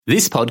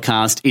This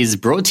podcast is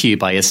brought to you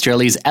by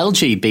Australia's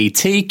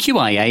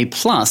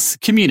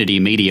LGBTQIA+ community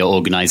media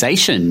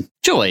organisation,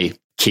 Joy.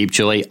 Keep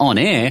Joy on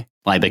air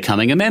by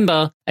becoming a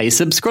member, a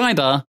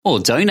subscriber, or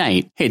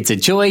donate. Head to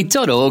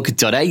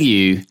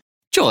joy.org.au.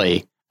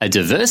 Joy, a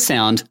diverse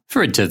sound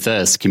for a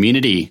diverse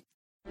community.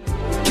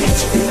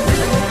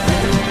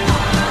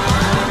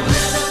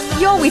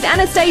 You're with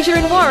Anastasia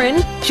and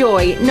Warren,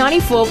 Joy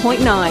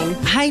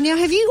 94.9. Hey, now,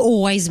 have you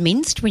always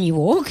minced when you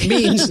walk?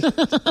 Minced?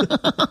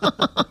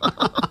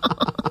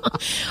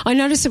 I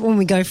notice that when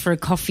we go for a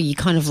coffee, you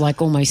kind of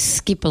like almost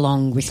skip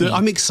along with me.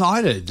 I'm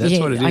excited. That's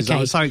what it is. Okay.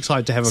 I'm so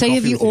excited to have a So coffee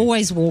have you with you.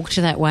 always walked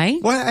that way?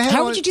 Well,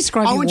 how would you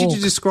describe your walk? I want you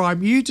to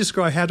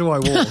describe how do I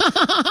walk?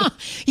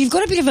 You've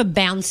got a bit of a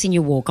bounce in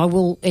your walk, I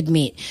will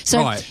admit. So,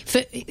 right.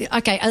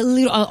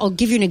 I'll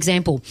give you an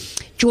example.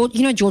 George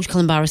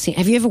Calombaris.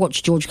 Have you ever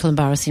watched George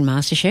Calombaris in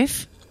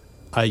MasterChef?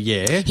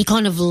 Yeah. He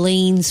kind of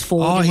leans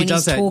forward when he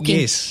does he's that, talking.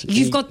 yes.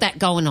 You've got that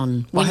going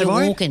on when you're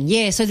walking.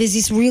 Yeah, so there's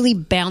this really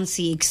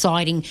bouncy,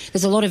 exciting,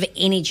 there's a lot of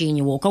energy in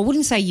your walk. I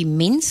wouldn't say you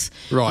mince.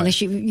 Right. Unless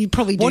you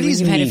probably do What when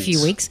is you've had a mince?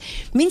 few weeks.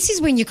 Mince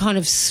is when you're kind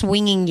of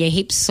swinging your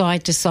hips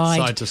side to side.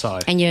 Side to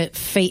side. And your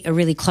feet are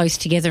really close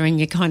together and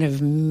you're kind of,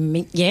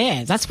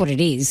 that's what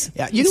it is.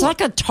 Yeah, it's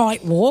like a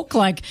tight walk,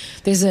 like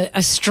there's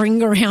a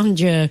string around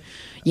your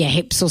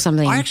hips or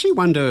something. I actually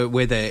wonder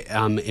whether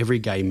every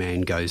gay man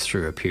goes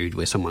through a period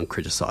where someone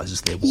criticises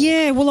their walk.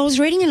 Yeah, well, I was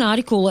reading an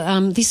article.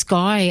 This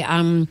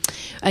guy,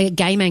 a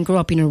gay man, grew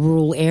up in a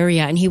rural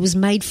area and he was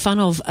made fun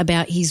of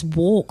about his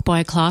walk by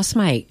a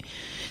classmate.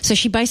 So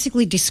she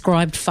basically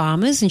described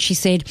farmers and she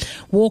said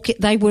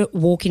they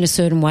walk in a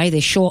certain way. Their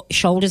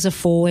shoulders are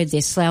forward,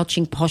 their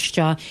slouching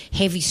posture,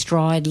 heavy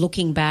stride,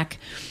 looking back.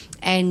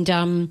 And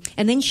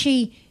then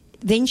she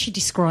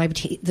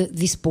described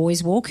this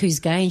boy's walk, who's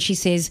gay, and she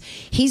says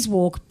his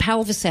walk,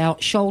 pelvis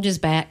out, shoulders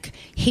back,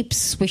 hips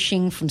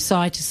swishing from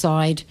side to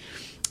side,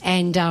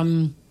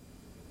 and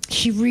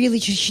she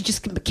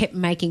just kept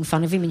making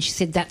fun of him, and she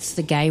said that's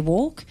the gay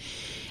walk.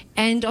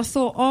 And I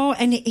thought,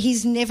 and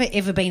he's never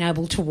ever been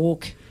able to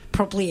walk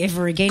properly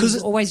ever again.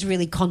 He's always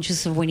really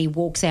conscious of when he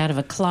walks out of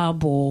a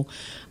club or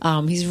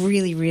he's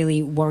really,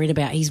 really worried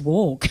about his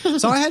walk.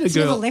 So I had a it's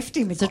girl... never left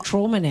him. It's a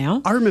trauma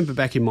now. I remember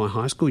back in my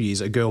high school years,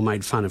 a girl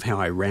made fun of how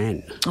I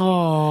ran.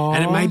 Oh.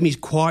 And it made me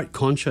quite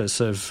conscious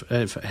of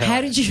how...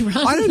 How did you run?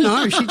 I don't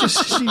know.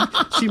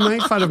 She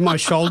made fun of my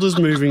shoulders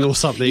moving or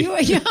something.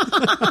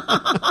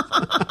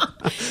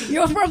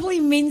 You're probably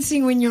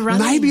mincing when you're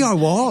running. Maybe I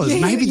was.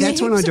 Maybe that's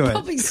when I do it.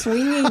 Probably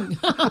swinging.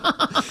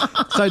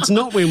 So it's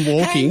not when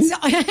walking.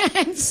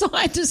 Hands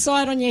side to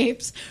side on your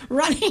hips,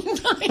 running,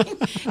 going,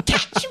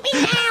 catch me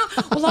now.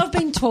 Well, I've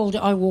been told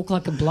I walk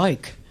like a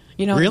bloke.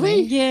 You know really? What I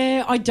mean?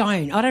 Yeah, I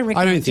don't. I don't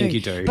reckon I don't think you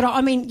do. But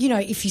I mean,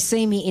 if you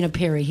see me in a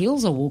pair of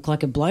heels, I walk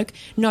like a bloke.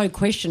 No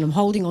question. I'm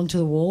holding onto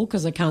the wall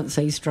because I can't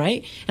see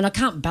straight and I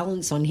can't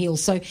balance on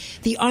heels. So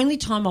the only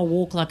time I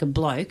walk like a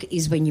bloke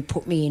is when you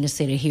put me in a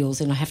set of heels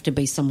and I have to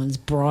be someone's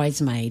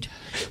bridesmaid,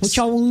 which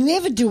I will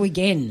never do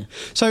again.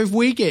 So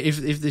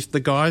if the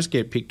guys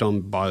get picked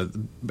on by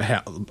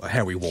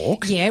how we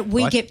walk, yeah,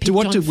 we right? get picked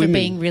on for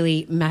being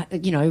really,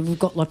 we've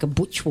got like a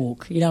butch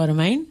walk. You know what I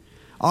mean?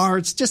 Oh,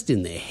 it's just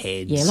in their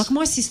heads. Yeah, like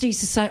my sister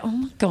used to say, oh,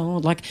 my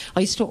God, like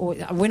I used to,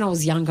 when I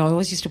was younger, I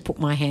always used to put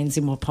my hands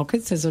in my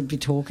pockets as I'd be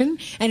talking,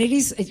 and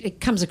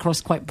it comes across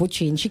quite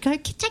butchy, and she'd go,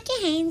 take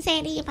your hands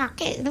out of your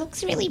pocket, it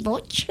looks really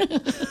butch.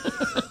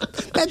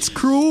 That's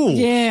cruel.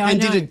 Yeah, I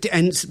know.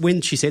 And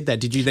when she said that,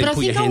 did you then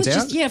put your hands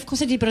out? Yeah, of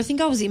course I did, but I think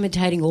I was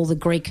imitating all the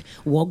Greek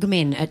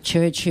wogmen at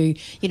church who,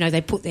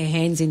 they put their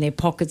hands in their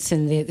pockets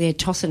and they're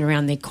tossing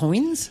around their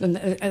coins, and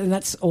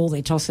that's all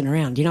they're tossing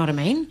around, you know what I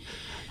mean?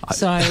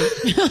 So,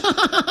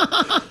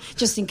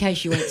 just in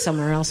case you went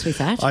somewhere else with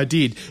that. I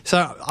did.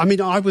 So, I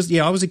mean, I was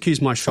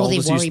accused my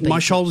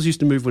shoulders used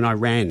to move when I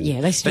ran.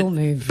 Yeah, they still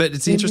move. But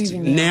it's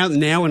interesting.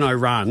 Now when I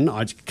run,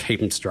 I just keep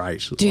them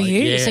straight. Do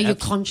you? Yeah, so you're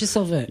conscious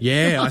of it?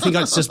 Yeah, I think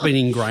it's just been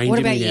ingrained in me now. What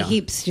about your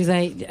hips?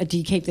 Do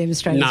you keep them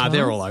straight as well?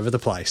 They're all over the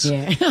place.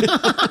 Yeah.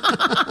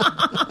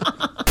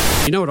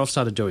 You know what I've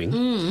started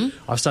doing?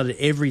 I've started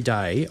every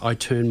day, I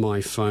turn my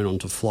phone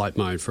onto flight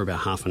mode for about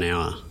half an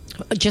hour.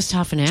 Just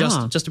half an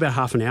hour? Just about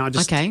half an hour,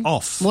 just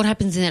off. What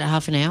happens in that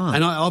half an hour?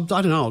 And I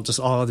don't know,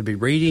 I'll either be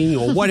reading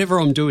or whatever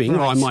I'm doing,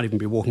 or I might even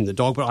be walking the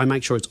dog, but I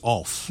make sure it's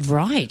off.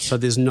 Right. So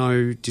there's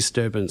no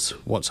disturbance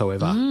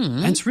whatsoever.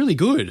 And it's really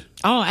good.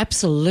 Oh,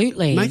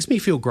 absolutely. It makes me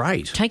feel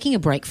great. Taking a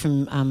break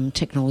from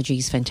technology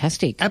is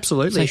fantastic.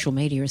 Absolutely. Social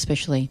media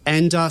especially.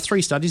 And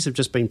 3 studies have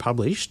just been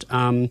published,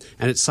 and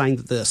it's saying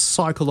that the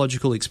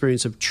psychological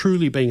experience of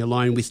truly being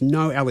alone with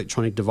no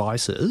electronic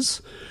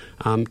devices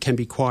can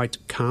be quite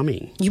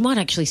calming. You might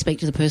actually speak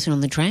to the person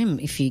on the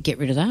tram if you get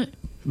rid of that.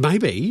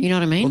 Maybe. You know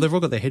what I mean? Well, they've all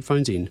got their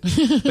headphones in.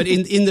 But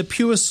in the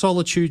pure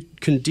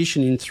solitude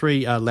condition in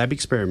 3 lab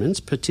experiments,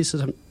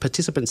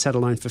 participants sat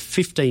alone for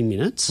 15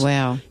 minutes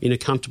in a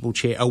comfortable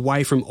chair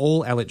away from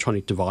all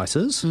electronic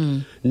devices,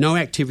 no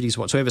activities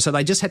whatsoever. So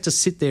they just had to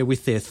sit there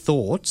with their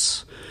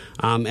thoughts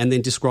and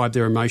then describe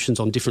their emotions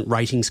on different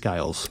rating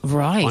scales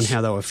on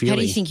how they were feeling.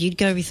 How do you think you'd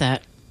go with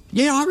that?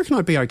 Yeah, I reckon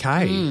I'd be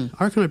okay.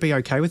 I reckon I'd be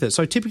okay with it.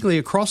 So typically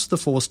across the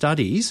 4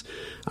 studies,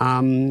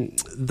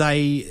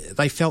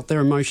 they felt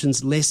their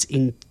emotions less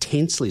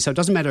intensely. So it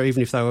doesn't matter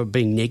even if they were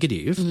being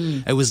negative,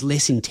 it was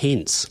less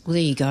intense. Well,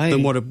 there you go.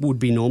 Than what it would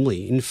be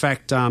normally. In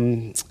fact,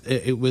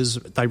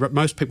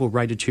 most people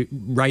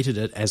rated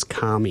it as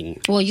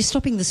calming. Well, you're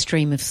stopping the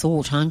stream of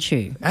thought, aren't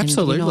you?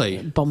 Absolutely. And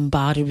you're not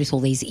bombarded with all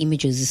these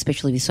images,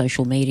 especially with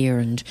social media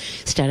and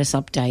status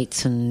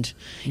updates. And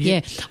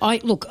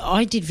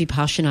I did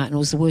Vipassana, and it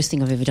was the worst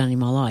thing I've ever done in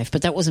my life.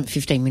 But that wasn't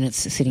 15 minutes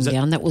sitting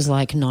down. That was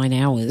like 9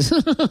 hours.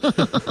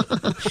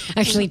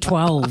 Actually,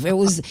 12. It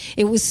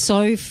was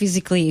so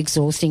physically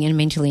exhausting and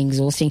mentally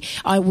exhausting.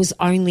 I was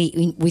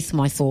only with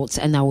my thoughts,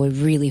 and they were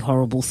really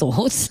horrible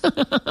thoughts.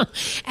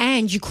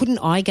 And you couldn't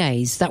eye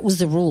gaze. That was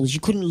the rules. You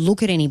couldn't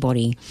look at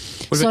anybody.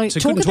 So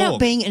talk about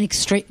being an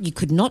extreme. You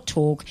could not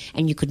talk,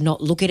 and you could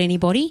not look at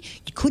anybody.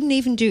 You couldn't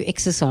even do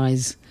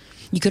exercise.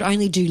 You could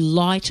only do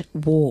light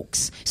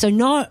walks. So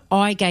no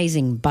eye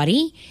gazing,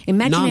 buddy.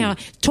 Imagine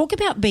talk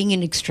about being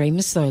an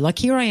extremist though. Like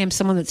here I am,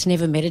 someone that's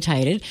never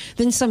meditated.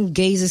 Then some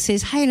geezer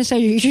says, hey,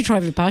 Anastasia, you should try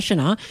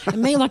Vipassana.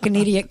 And me like an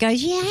idiot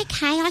goes, yeah,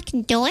 okay, I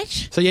can do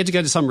it. So you had to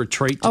go to some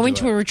retreat I went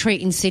to a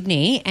retreat in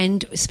Sydney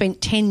and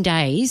spent 10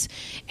 days,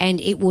 and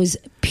it was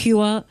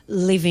pure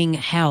living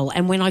hell.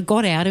 And when I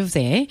got out of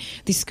there,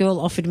 this girl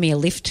offered me a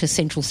lift to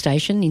Central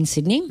Station in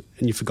Sydney.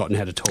 And you've forgotten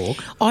how to talk?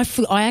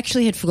 I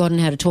actually had forgotten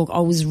how to talk. I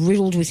was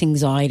riddled with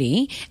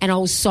anxiety, and I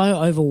was so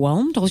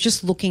overwhelmed. I was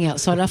just looking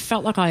outside. I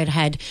felt like I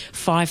had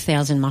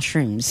 5,000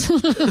 mushrooms.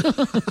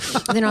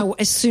 Then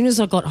as soon as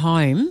I got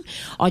home,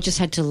 I just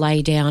had to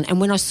lay down. And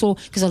when I saw,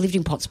 because I lived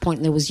in Potts Point,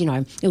 and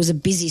there was a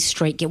busy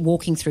street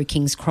walking through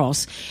King's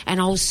Cross,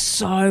 and I was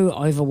so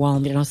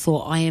overwhelmed, and I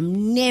thought, I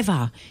am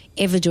never,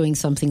 ever doing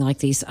something like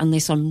this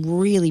unless I'm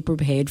really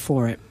prepared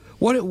for it.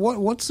 What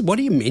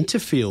are you meant to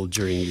feel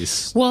during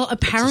this? Well,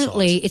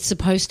 apparently exercise? It's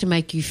supposed to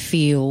make you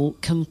feel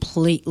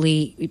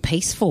completely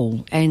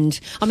peaceful. And,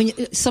 I mean,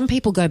 some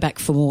people go back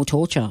for more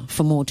torture,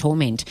 for more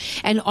torment.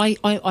 And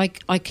I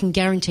can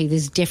guarantee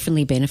there's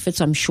definitely benefits.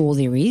 I'm sure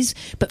there is.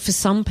 But for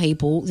some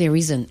people, there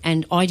isn't.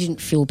 And I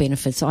didn't feel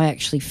benefits. I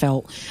actually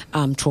felt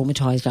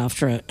traumatised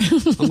after it.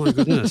 Oh, my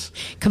goodness.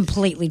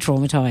 Completely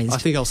traumatised. I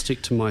think I'll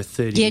stick to my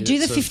 30 minutes. Yeah,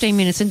 do the 15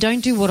 minutes and don't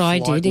do what I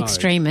did,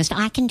 extremist.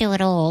 I can do it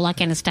all like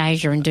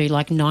Anastasia and do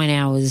like 9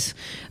 hours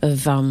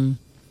of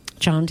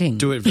chanting.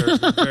 Do it very,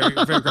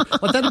 very, very great.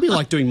 Well, that'd be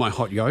like doing my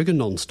hot yoga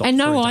non-stop. And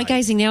no eye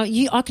gazing. Now,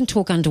 I can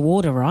talk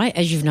underwater, right,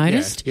 as you've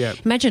noticed? Yeah.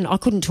 Imagine I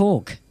couldn't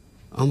talk.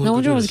 Oh my no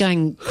wonder I goodness. was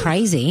going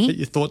crazy.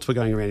 Your thoughts were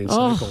going around in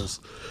circles.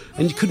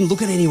 And you couldn't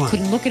look at anyone.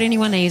 Couldn't look at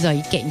anyone either.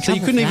 You'd get in trouble. So you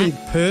couldn't even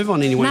perv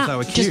on anyone if they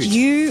were cute? Just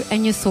you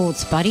and your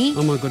thoughts, buddy.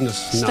 Oh my goodness.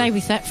 Stay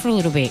with that for a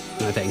little bit.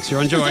 No thanks. You're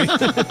on Joy.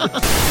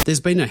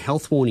 There's been a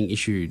health warning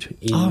issued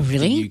in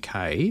the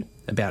UK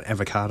about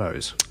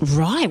avocados.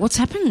 Right. What's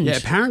happened? Yeah,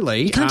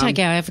 apparently... You can't take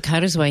our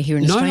avocados away here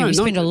in Australia. We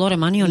spend a lot of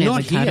money on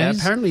not avocados. Here.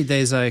 Apparently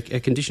there's a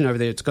condition over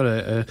there. It's got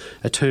a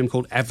term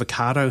called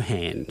avocado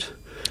hand.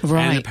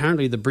 Right. And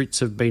apparently the Brits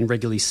have been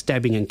regularly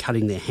stabbing and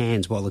cutting their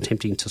hands while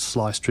attempting to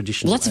slice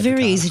traditional Well, that's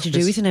very easy to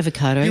do with an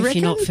avocado if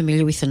you're not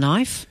familiar with the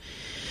knife.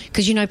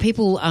 Because,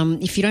 people,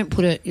 if you don't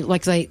put it,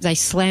 like they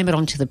slam it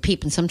onto the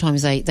pip, and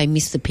sometimes they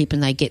miss the pip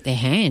and they get their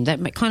hand.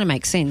 That kind of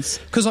makes sense.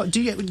 Because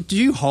do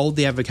you hold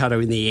the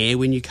avocado in the air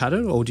when you cut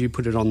it, or do you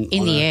put it on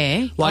the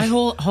air? I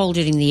hold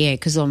it in the air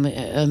because I'm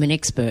an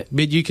expert.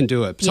 But you can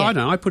do it. So I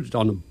don't know. I put it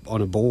on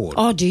a board.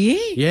 Oh, do you?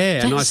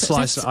 Yeah, and I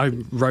slice it. I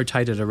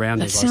rotate it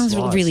around as I slice. That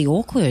sounds really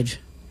awkward.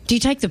 Do you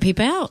take the pip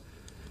out?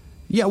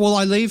 Yeah, well,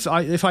 if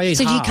I eat half...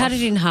 So do you cut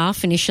it in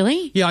half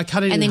initially? Yeah, I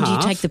cut it in half. And then do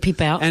you take the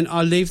pip out? And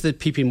I leave the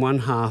pip in one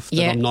half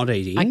that I'm not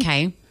eating.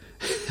 Okay.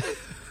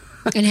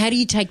 And how do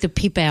you take the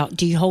pip out?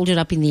 Do you hold it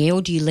up in the air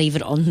or do you leave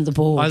it on the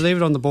board? I leave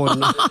it on the board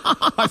and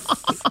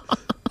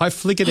I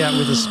flick it out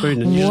with a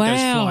spoon and it just goes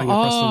flying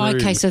across the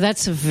room. Okay, so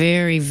that's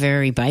very,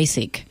 very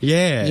basic.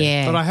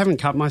 Yeah. But I haven't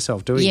cut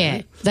myself doing that.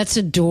 Yeah, that's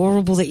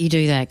adorable that you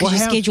do that because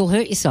your schedule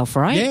hurt yourself,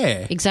 right?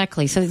 Yeah.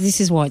 Exactly, so this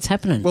is why it's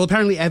happening. Well,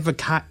 apparently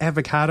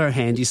avocado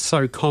hand is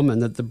so common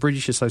that the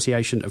British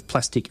Association of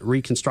Plastic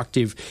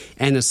Reconstructive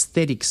and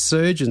Aesthetic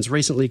Surgeons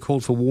recently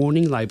called for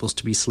warning labels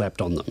to be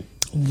slapped on them.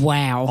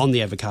 Wow. On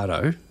the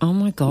avocado. Oh,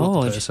 my God.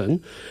 Not the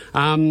person.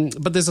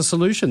 But there's a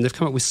solution. They've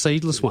come up with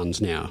seedless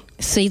ones now.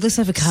 Seedless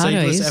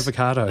avocados? Seedless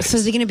avocados. So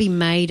they're going to be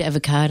made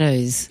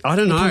avocados. I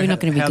don't know. They're not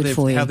going to be good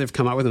for you. How they've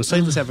come up with them.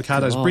 Seedless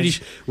avocados. God.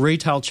 British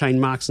retail chain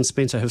Marks and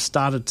Spencer have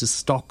started to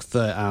stock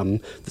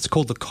it's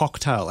called the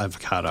cocktail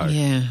avocado.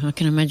 Yeah, I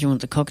can imagine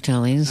what the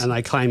cocktail is. And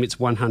they claim it's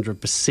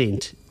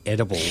 100%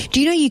 edible. Do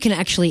you know you can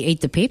actually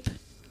eat the pip?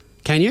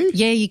 Can you?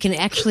 Yeah, you can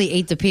actually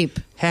eat the pip.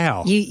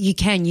 How? You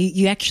can.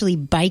 You actually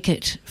bake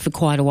it for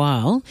quite a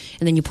while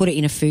and then you put it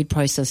in a food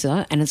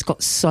processor and it's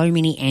got so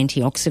many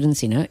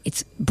antioxidants in it.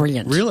 It's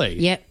brilliant. Really?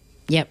 Yep,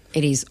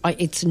 it is.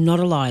 It's not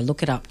a lie.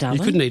 Look it up, darling.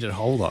 You couldn't eat it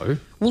whole, though.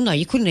 Well, no,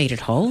 you couldn't eat it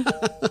whole.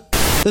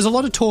 There's a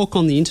lot of talk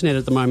on the internet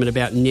at the moment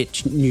about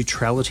net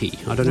neutrality.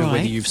 I don't know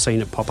whether you've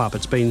seen it pop up.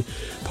 It's been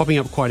popping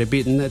up quite a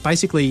bit. And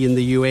basically in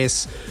the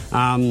US...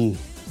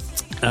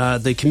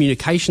 the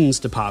communications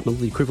department,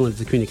 the equivalent of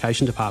the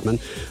communication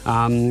department,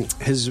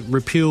 has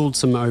repealed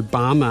some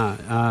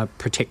Obama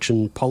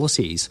protection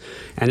policies.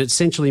 And it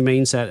essentially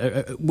means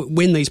that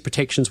when these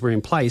protections were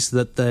in place,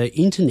 that the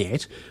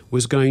internet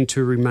was going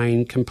to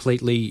remain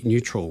completely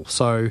neutral.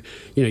 So,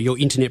 your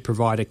internet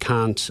provider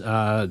can't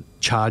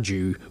charge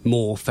you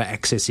more for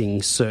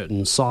accessing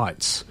certain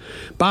sites.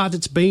 But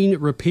it's been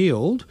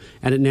repealed,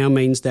 and it now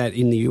means that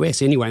in the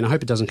US anyway, and I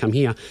hope it doesn't come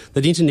here,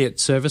 that internet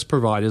service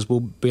providers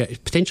will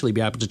potentially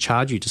be able to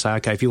charge you to say,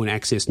 okay, if you want to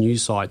access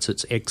news sites,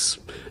 it's X,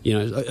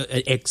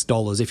 X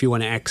dollars. If you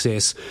want to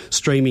access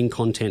streaming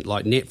content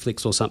like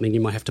Netflix or something,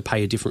 you might have to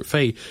pay a different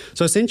fee.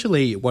 So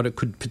essentially what it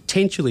could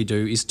potentially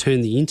do is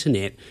turn the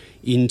internet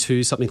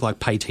into something like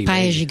pay TV.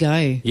 Pay as you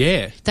go.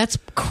 Yeah. That's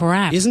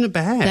crap. Isn't it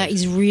bad? That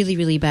is really,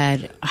 really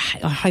bad.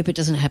 I hope it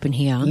doesn't happen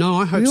here. No,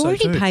 I hope so too.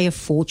 We already pay a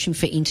fortune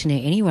for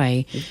internet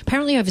anyway.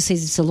 Apparently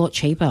overseas it's a lot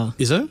cheaper.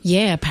 Is it?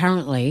 Yeah,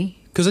 apparently.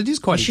 Because it is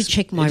quite... I should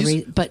check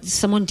my... but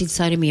someone did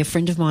say to me, a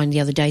friend of mine the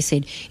other day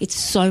said, it's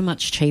so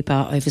much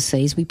cheaper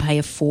overseas. We pay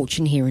a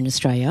fortune here in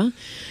Australia.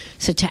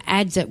 So to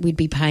add that we'd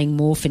be paying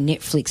more for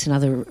Netflix and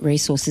other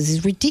resources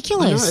is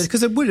ridiculous. I know,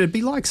 because it'd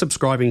be like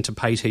subscribing to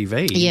pay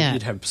TV. Yeah.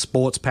 You'd have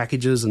sports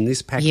packages and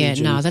this package.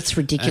 Yeah, no, that's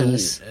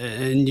ridiculous.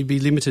 And you'd be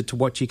limited to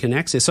what you can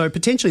access. So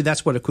potentially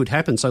that's what it could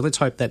happen. So let's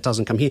hope that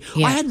doesn't come here.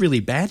 Yeah. I had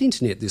really bad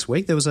internet this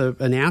week. There was an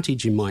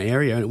outage in my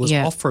area and it was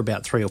off for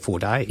about 3 or 4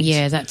 days.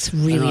 Yeah, that's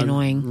really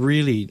annoying.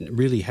 Really,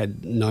 really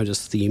had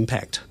noticed the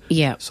impact.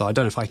 Yeah. So I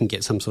don't know if I can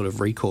get some sort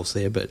of recourse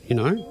there, but,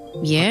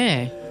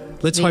 Yeah.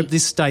 Let's hope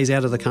this stays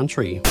out of the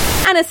country.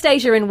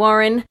 Anastasia and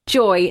Warren,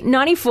 Joy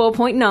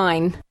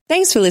 94.9.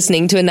 Thanks for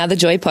listening to another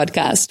Joy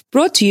podcast,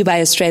 brought to you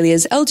by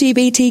Australia's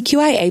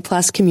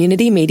LGBTQIA+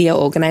 community media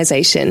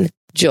organisation,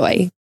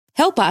 Joy.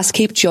 Help us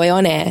keep Joy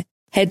on air.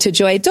 Head to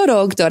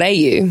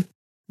joy.org.au.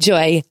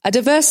 Joy, a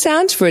diverse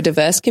sound for a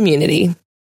diverse community.